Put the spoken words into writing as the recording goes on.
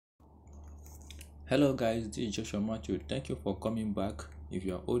Hello guys, this is Joshua Matthew. Thank you for coming back. If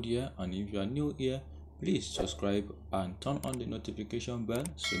you are old here and if you are new here, please subscribe and turn on the notification bell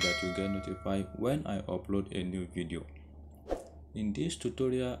so that you get notified when I upload a new video. In this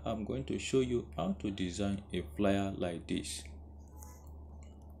tutorial, I'm going to show you how to design a flyer like this.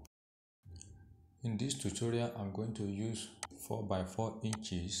 In this tutorial, I'm going to use 4 by 4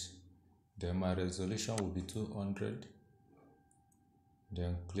 inches. Then my resolution will be 200.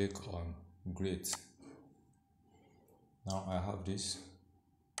 Then click on Create. Now I have this.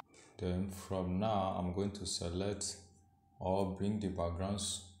 Then from now I'm going to select or bring the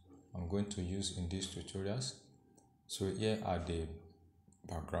backgrounds I'm going to use in these tutorials. So here are the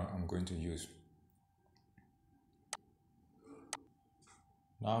background I'm going to use.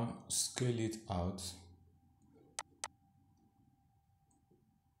 Now scale it out.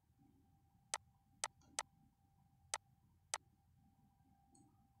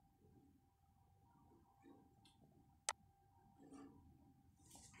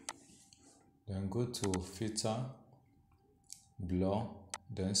 Then go to filter, blur,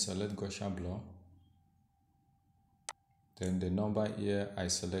 then select Gaussian blur. Then the number here I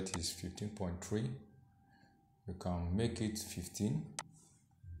select is 15.3. You can make it 15.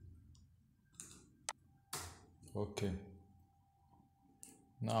 Okay.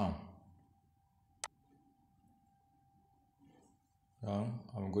 Now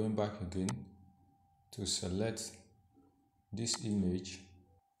I'm going back again to select this image.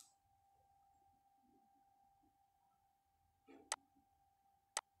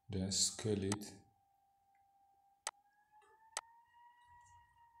 Then scale it.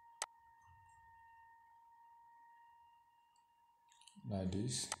 Like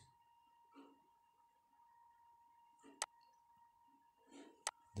this.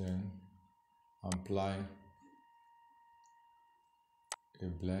 Then apply a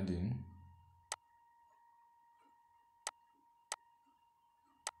blending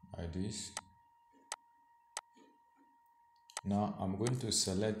like this. Now I'm going to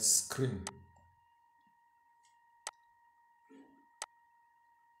select screen.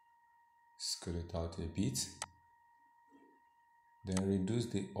 Scale it out a bit. Then reduce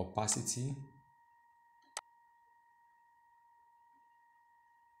the opacity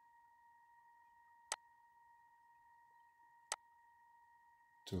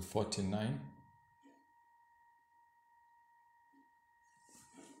to 49.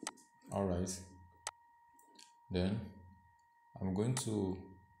 Alright. Then I'm going to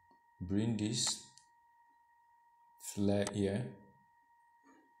bring this flare here.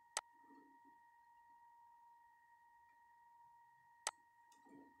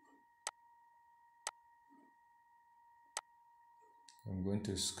 I'm going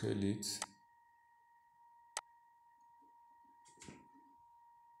to scale it.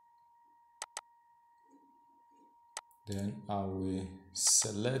 Then I will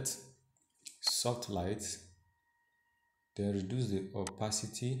select soft light. Then reduce the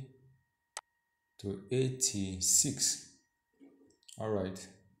opacity to 86. Alright.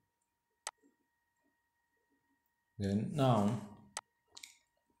 Then now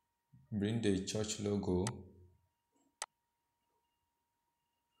bring the church logo.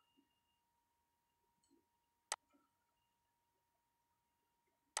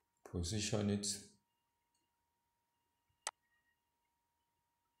 Position it.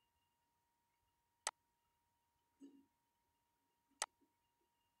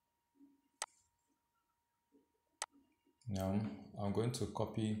 Now I'm going to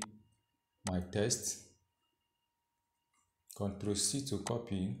copy my text. Ctrl C to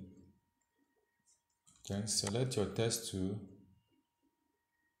copy. Then select your text tool.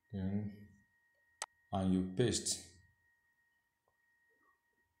 And you paste.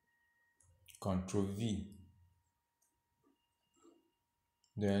 Ctrl V.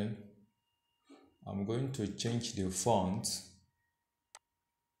 Then I'm going to change the font.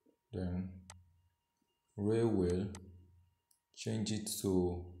 Then Raleway, change it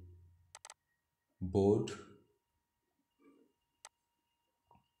to bold.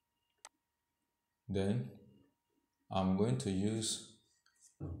 Then I'm going to use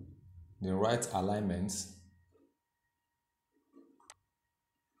the right alignment.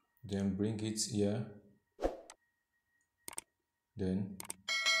 Then bring it here. Then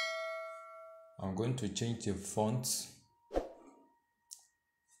I'm going to change the font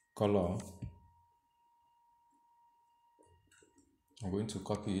color. I'm going to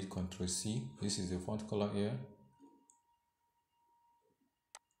copy it, Ctrl C. This is the font color here.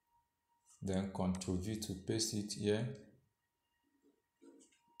 Then Ctrl V to paste it here.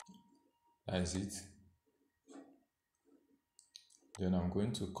 That's it. Then I'm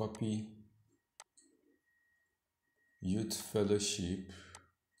going to copy youth fellowship,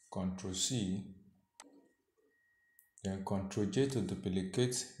 Ctrl C, then Ctrl J to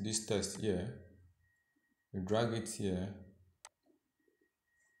duplicate this text here. You drag it here,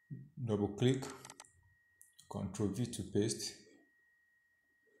 double click, Ctrl V to paste.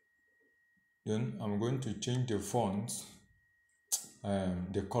 Then I'm going to change the font,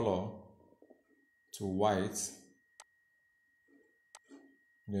 the color to white,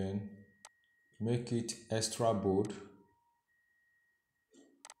 then make it extra bold,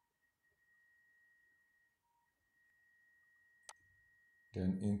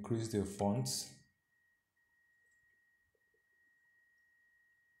 then increase the font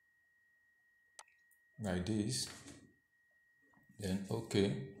like this, then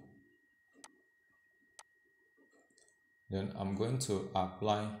OK. Then I'm going to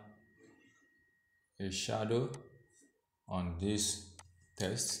apply a shadow on this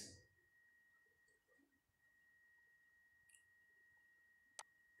text.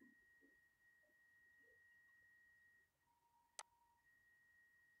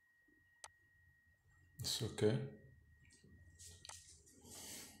 It's okay.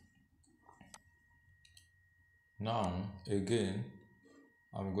 Now again,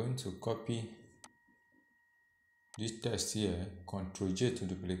 I'm going to copy this text here, Ctrl J to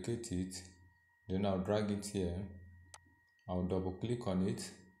duplicate it, then I'll drag it here, I'll double click on it,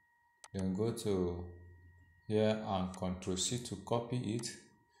 then go to here and Ctrl C to copy it,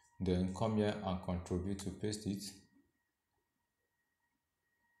 then come here and Ctrl V to paste it.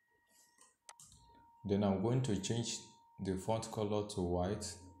 Then I'm going to change the font color to white.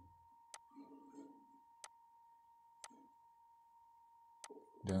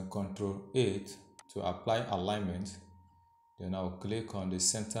 Then Ctrl 8 to apply alignment. Then I'll click on the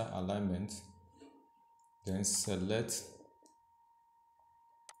center alignment. Then select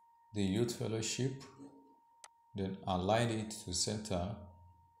the youth fellowship. Then align it to center.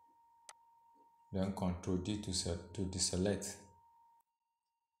 Then Ctrl D to deselect.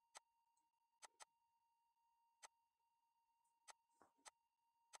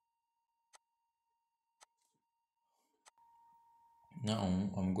 Now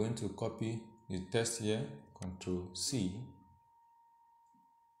I'm going to copy the text here, Ctrl C,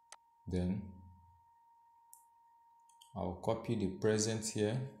 then I'll copy the present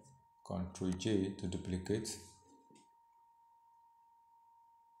here, Ctrl J to duplicate,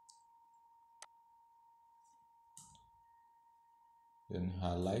 then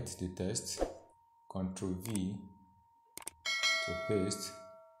highlight the text, Ctrl V to paste,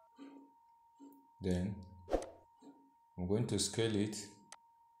 then I'm going to scale it.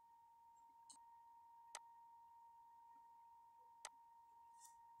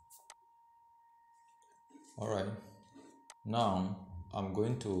 Alright, now I'm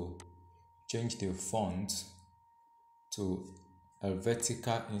going to change the font to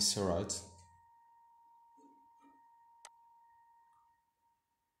HelveticaInserat.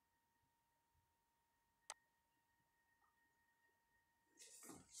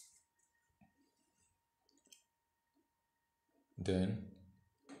 Then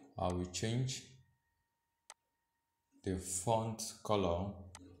I will change the font color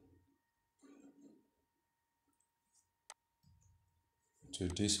to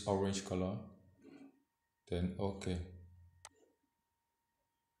this orange color, then OK.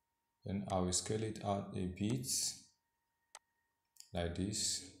 Then I will scale it out a bit like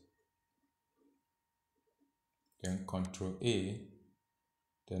this, then Ctrl A,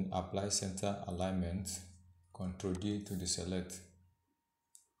 then apply center alignment, Ctrl D to deselect.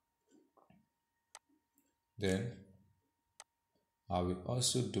 Then I will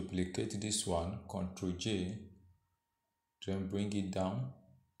also duplicate this one, Ctrl J, then bring it down,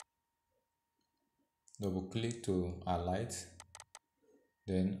 double click to highlight,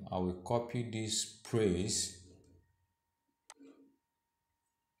 then I will copy this praise,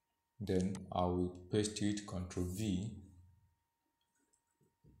 then I will paste it, Ctrl V,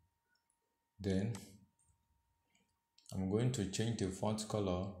 then I'm going to change the font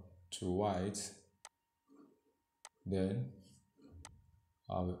color to white, then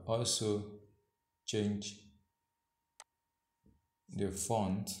I will also change the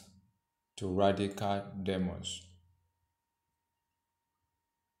font to Radical Demos.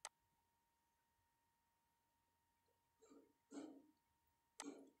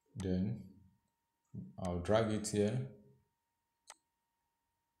 Then I'll drag it here,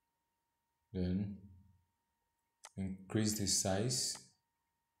 then increase the size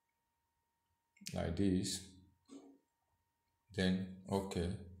like this, then OK.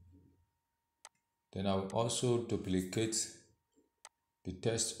 Then I'll also duplicate the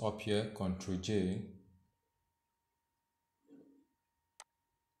text up here, Ctrl J,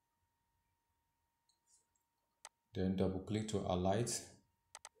 then double click to highlight,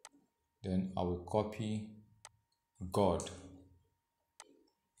 then I will copy God,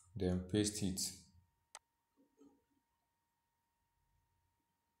 then paste it.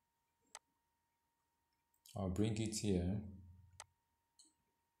 I'll bring it here,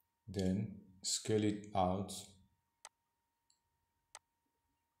 then scale it out.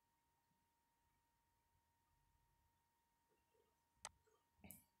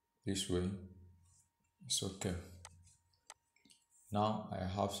 This way, it's okay. Now I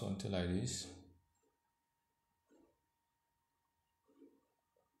have something like this.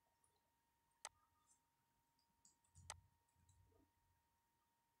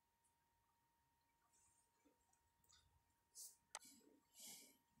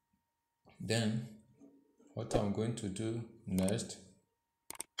 Then what I'm going to do next,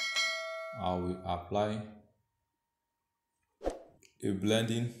 I will apply a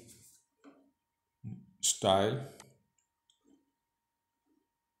blending style.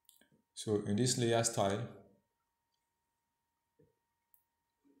 So in this layer style,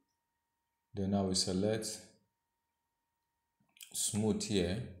 then I will select smooth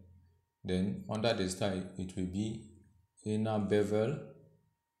here, then under the style it will be inner bevel,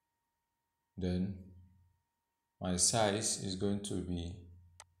 then my size is going to be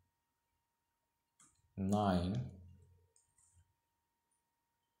 9,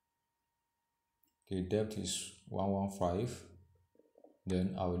 the depth is 115,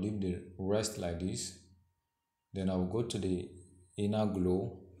 then I will leave the rest like this. Then I will go to the inner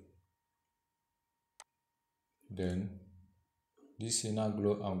glow, then this inner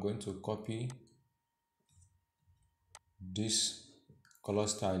glow I'm going to copy this color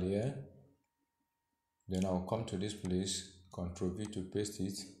style here, then I'll come to this place, Ctrl V to paste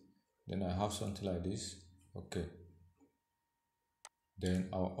it, then I have something like this. Okay, then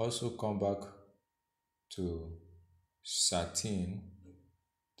I'll also come back to satin,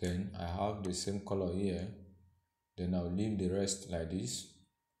 then I have the same color here, then I'll leave the rest like this.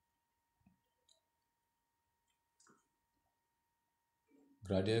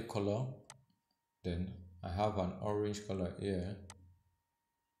 Gradient color, then I have an orange color here,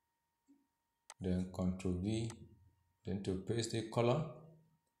 then Ctrl V, then to paste the color,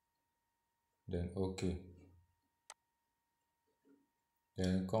 then OK.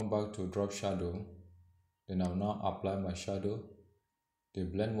 Then come back to drop shadow, then I'll now apply my shadow. The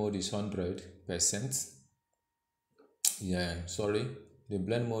blend mode is 100%. Yeah, sorry, the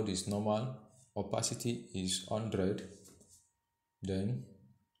blend mode is normal, opacity is 100. Then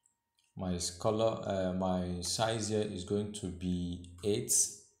my color, my size here is going to be 8.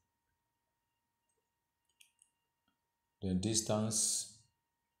 The distance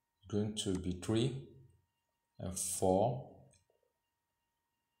is going to be 3 and 4,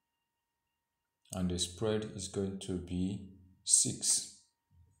 and the spread is going to be 6.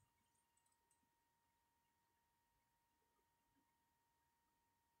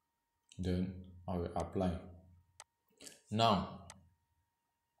 Then I will apply. Now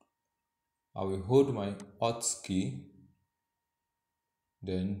I will hold my Alt key,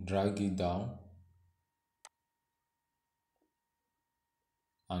 then drag it down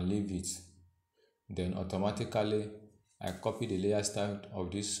and leave it. Then automatically I copy the layer style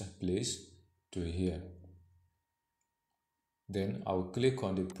of this place to here. Then I will click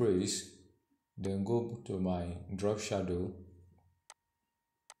on the trace, then go to my drop shadow,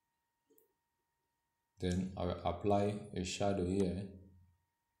 then I will apply a shadow here.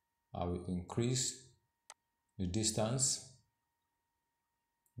 I will increase the distance,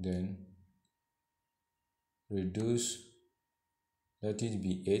 then reduce, let it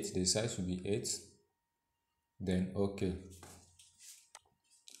be 8, the size will be 8, then OK.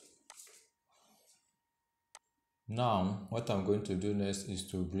 Now what I'm going to do next is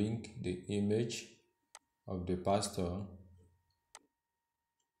to bring the image of the pastor .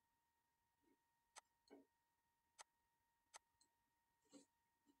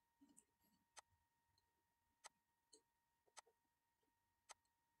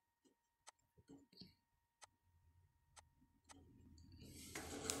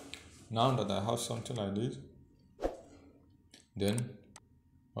 Now that I have something like this, then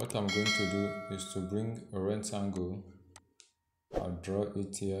what I'm going to do is to bring a rectangle. I'll draw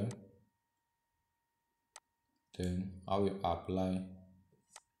it here, then I will apply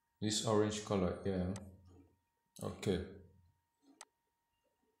this orange color here. Okay.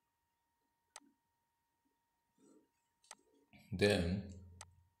 Then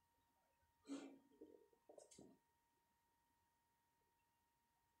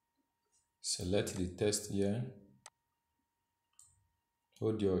select the text here,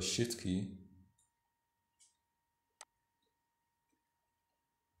 hold your shift key,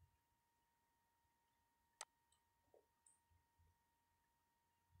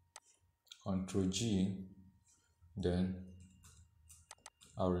 Ctrl G, then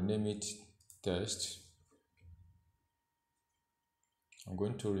I'll rename it text. I'm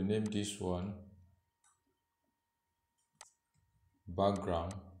going to rename this one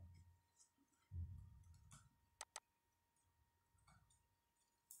background.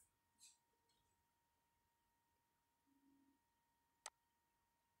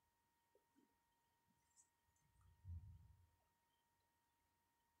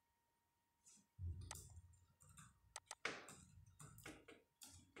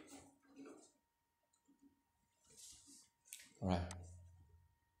 Right.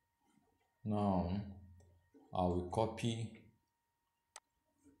 Now I will copy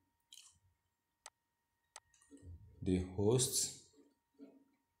the host,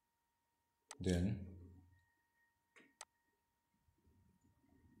 then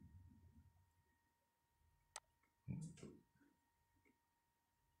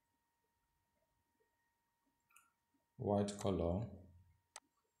white color,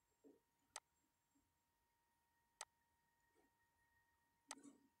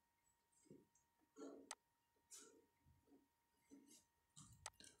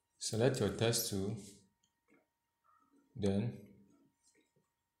 select your text tool, then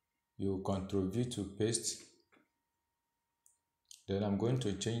you Ctrl V to paste. Then I'm going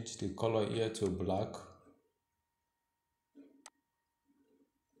to change the color here to black.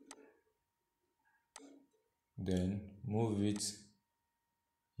 Then move it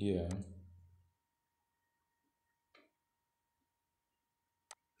here.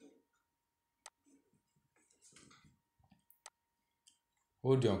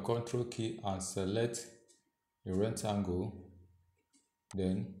 Hold your Ctrl key and select the rectangle.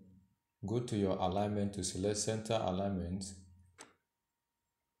 Then go to your alignment to select center alignment.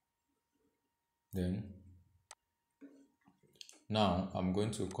 Then now I'm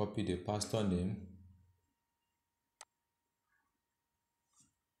going to copy the pastor name.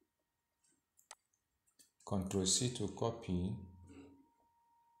 Ctrl C to copy.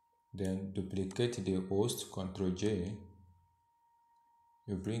 Then duplicate the host, Ctrl J.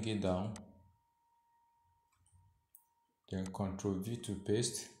 You bring it down. Then Ctrl V to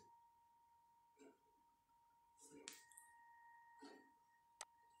paste.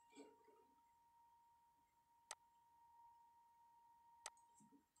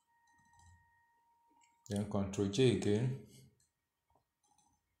 Then Ctrl J again.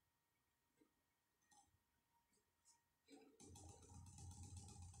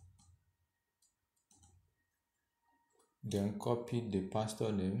 Then copy the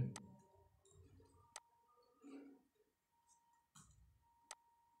pastor name.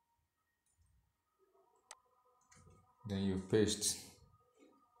 Then you paste.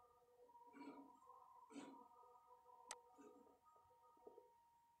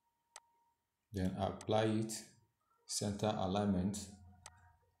 Then apply it, center alignment,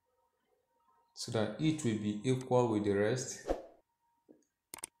 so that it will be equal with the rest.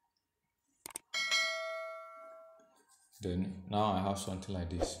 Then now I have something like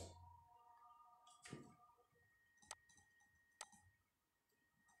this.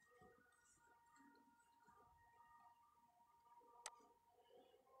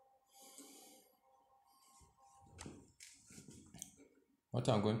 What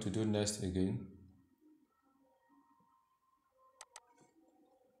I'm going to do next again,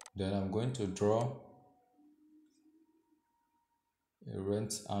 then I'm going to draw a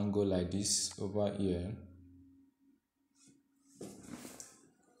rent angle like this over here.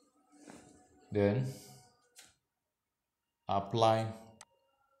 Then apply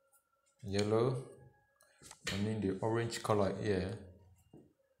yellow, I mean the orange color here.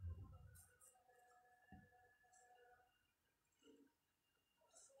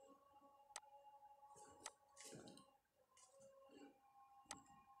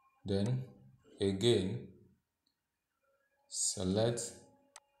 Then again select,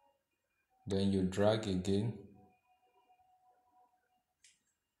 then you drag again,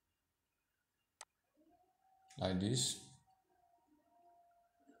 like this.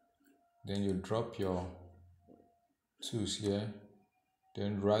 Then you drop your tools here,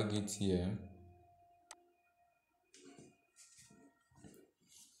 then drag it here.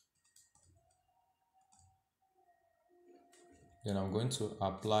 Then I'm going to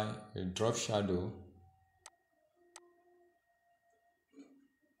apply a drop shadow.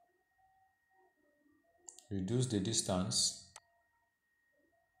 Reduce the distance.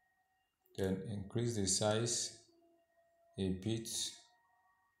 Then increase the size a bit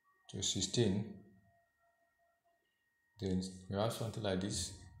to 16. Then you have something like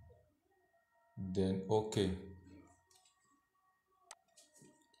this. Then OK.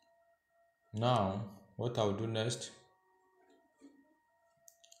 Now what I'll do next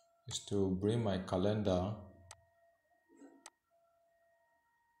is to bring my calendar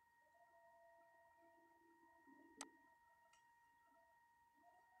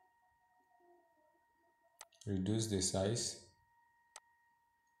reduce the size,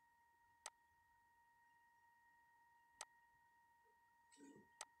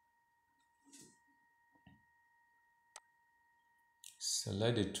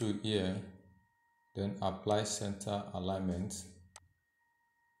 select the tool here, then apply center alignment,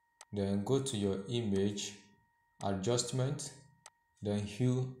 then go to your image, adjustment, then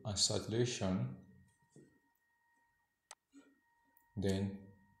hue and saturation, then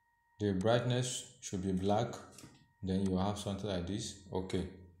the brightness should be black, then you have something like this. Okay,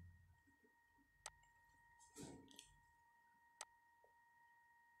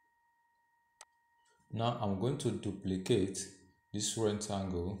 now I'm going to duplicate this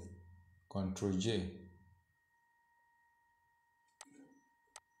rectangle, Ctrl J,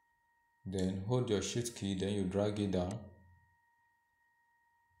 then hold your shift key, then you drag it down,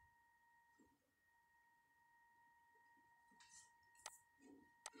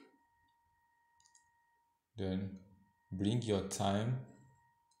 then bring your time,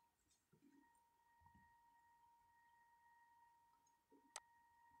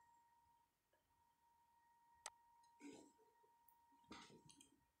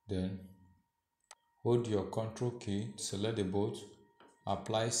 then hold your Ctrl key, select the bolt,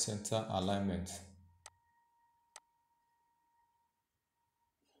 apply center alignment,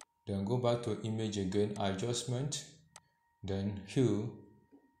 then go back to image again, adjustment, then hue,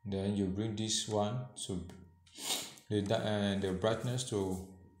 then you bring this one to the brightness to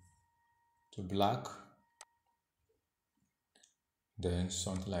black, then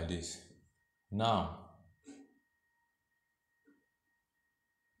something like this. Now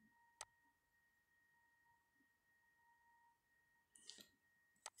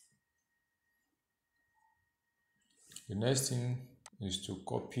the next thing is to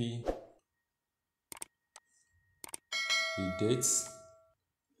copy the dates,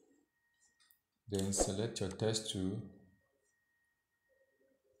 then select your text tool,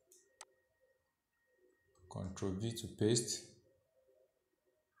 Ctrl V to paste,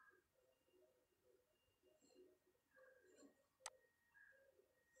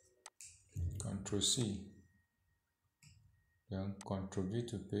 Ctrl C, then Ctrl V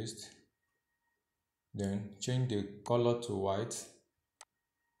to paste, then change the color to white,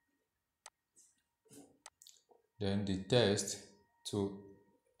 then the text to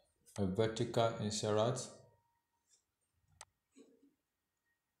a vertical inserat,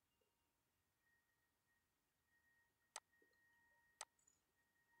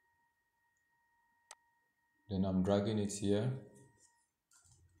 then I'm dragging it here.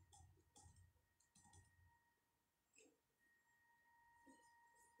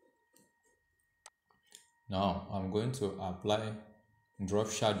 Now I'm going to apply drop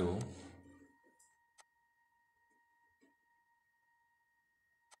shadow,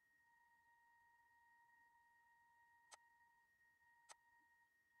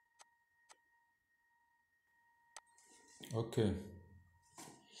 okay,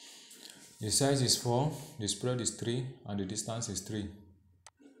 the size is 4, the spread is 3, and the distance is 3.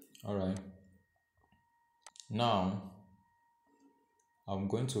 Alright, now I'm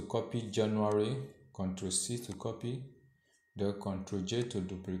going to copy January, Ctrl C to copy, then Ctrl J to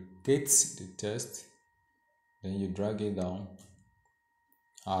duplicate the text, then you drag it down,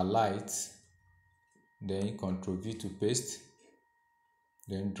 highlight, then Ctrl V to paste,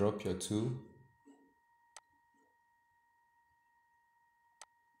 then drop your tool,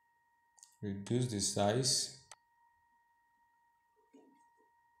 reduce the size,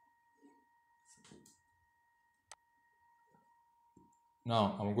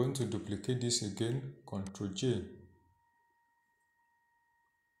 now I'm going to duplicate this again, Ctrl J,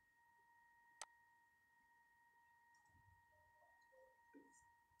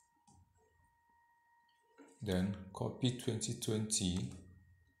 then copy 2020,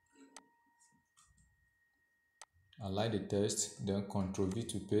 align the text, then Ctrl V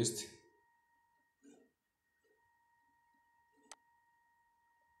to paste,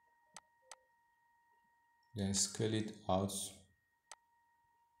 then scale it out,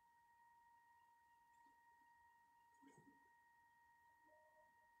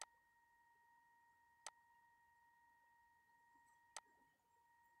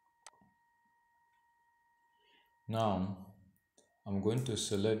 now I'm going to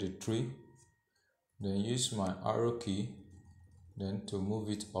select the tree, then use my arrow key, then to move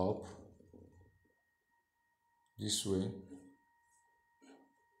it up this way,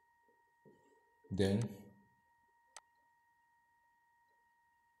 Then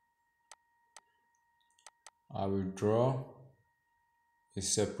I will draw a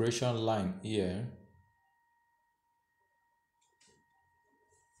separation line here.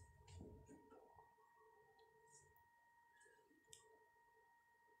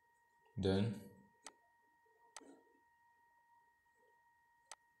 Then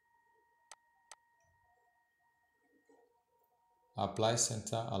apply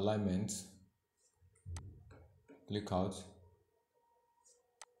center alignment, click out.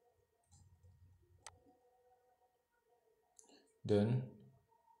 Then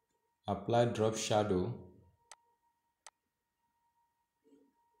apply drop shadow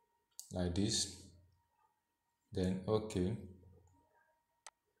like this. Then OK.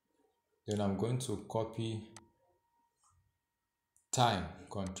 Then I'm going to copy time,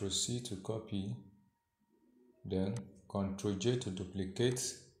 Ctrl C to copy, then Ctrl J to duplicate,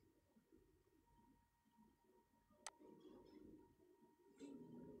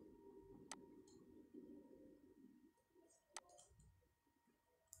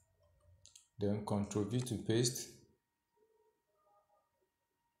 then Ctrl V to paste,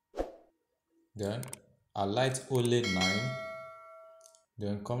 then highlight only 9,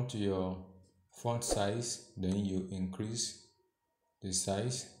 then come to your font size, then you increase the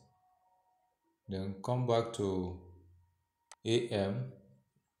size, then come back to AM,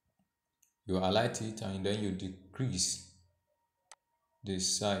 you highlight it and then you decrease the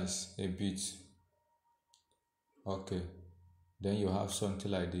size a bit. Okay, then you have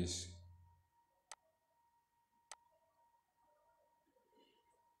something like this.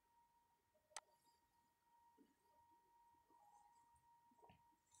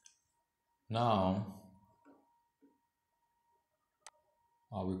 Now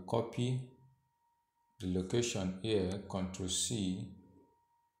I will copy the location here, Ctrl C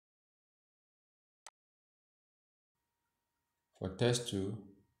for text tool,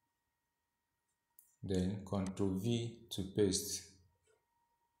 then Ctrl V to paste.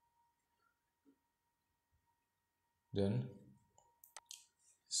 Then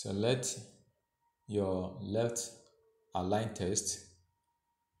select your left align text.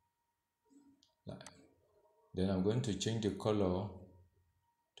 Then I'm going to change the color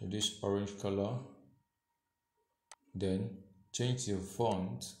to this orange color. Then change the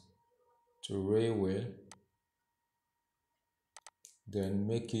font to Raleway. Then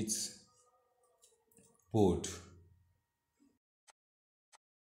make it bold.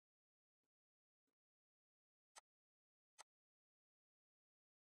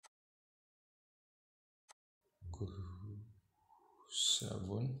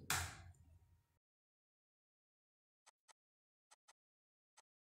 Seven.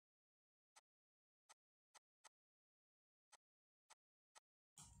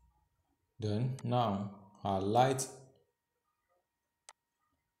 Then now highlight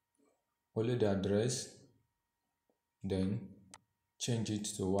only the address, then change it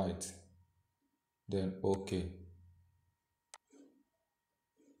to white, then OK.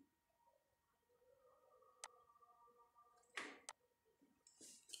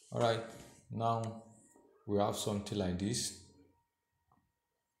 Alright, now we have something like this.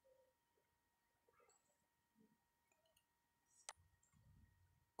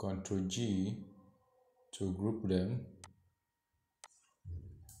 Ctrl G to group them,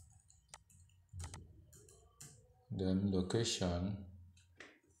 then location,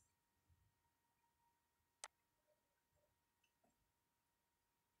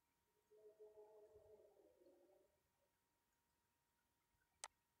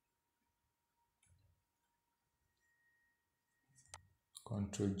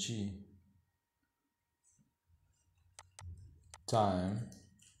 Ctrl G, time,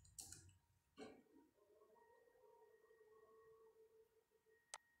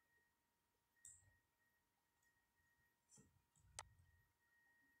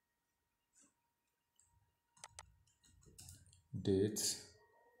 date,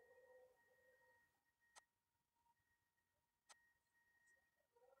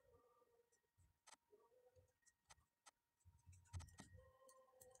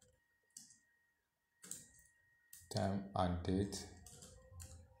 time and date,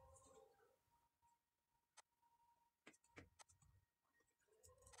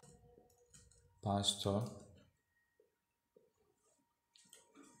 pastor.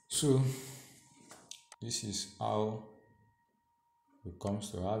 So this is how it comes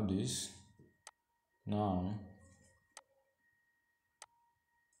to have this. Now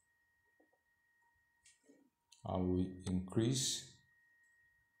I will increase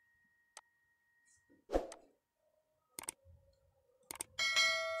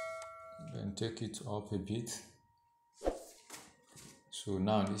then then take it up a bit. So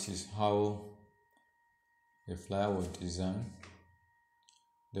now this is how the flyer was designed.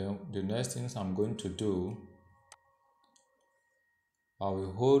 Then the next things I'm going to do, I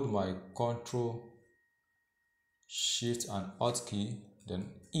will hold my Ctrl, Shift and Alt key, then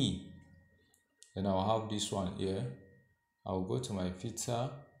E. Then I'll have this one here. I'll go to my filter,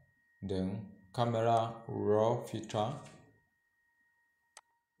 then camera raw filter.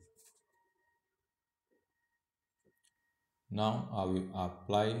 Now I will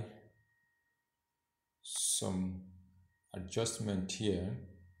apply some adjustment here.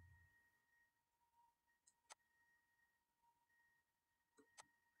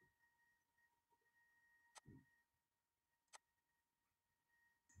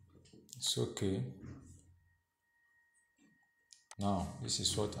 It's okay. Now this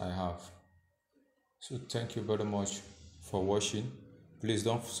is what I have. So thank you very much for watching. Please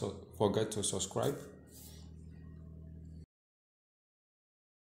don't forget to subscribe.